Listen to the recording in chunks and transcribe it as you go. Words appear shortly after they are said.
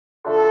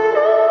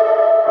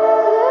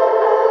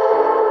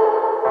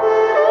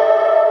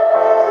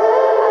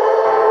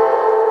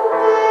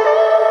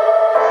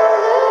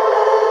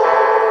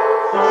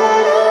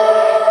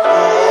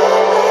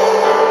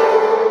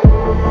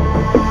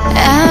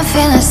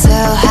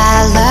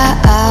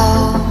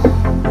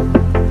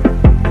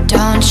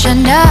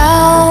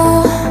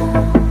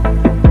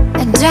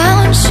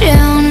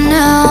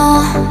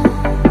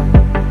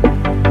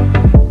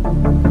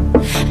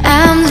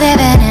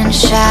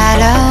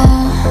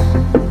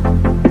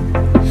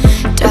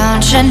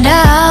you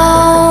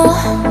know?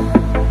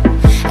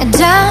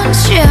 Don't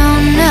you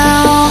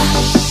know?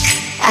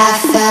 I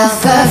fell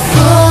for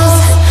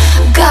fool's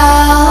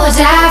gold.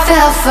 I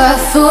fell for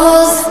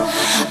fool's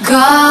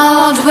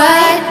gold.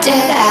 What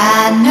did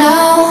I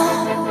know?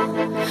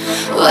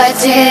 What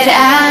did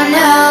I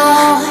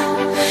know?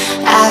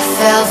 I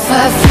fell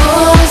for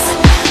fool's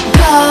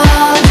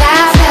gold.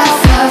 I fell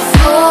for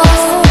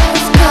fool's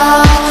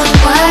gold.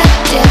 What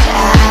did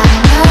I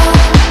know?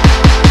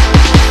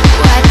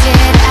 What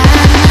did I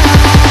know?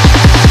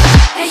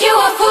 You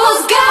were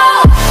fool's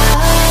gold.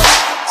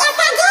 Oh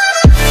my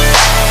God.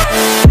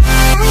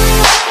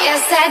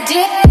 Yes, I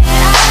did.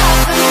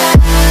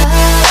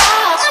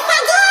 Oh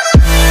my God.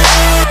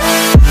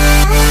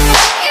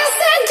 Yes,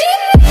 I did.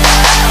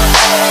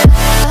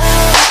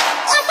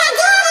 Oh my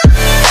God.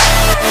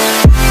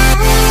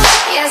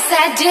 Yes,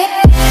 I did.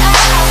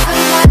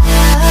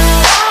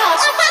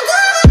 Oh my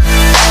God.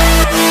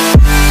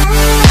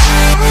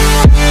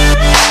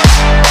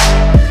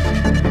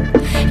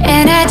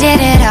 And I did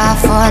it all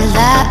for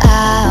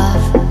love.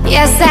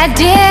 Yes, I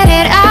did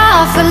it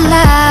all for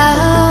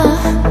love.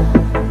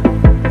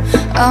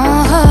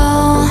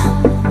 Oh,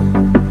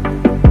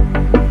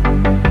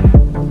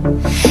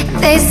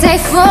 they say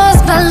fools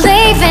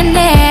believe in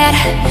it,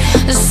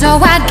 so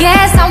I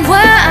guess I'm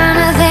one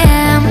of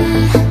them.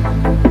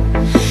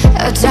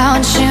 Oh,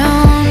 don't you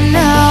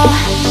know?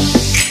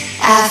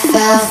 I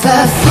fell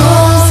for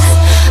fool's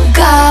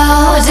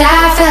gold. I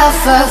fell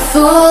for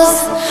fool's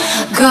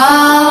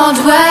gold.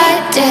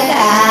 What did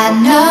I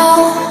know?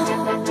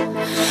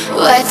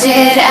 What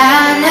did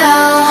I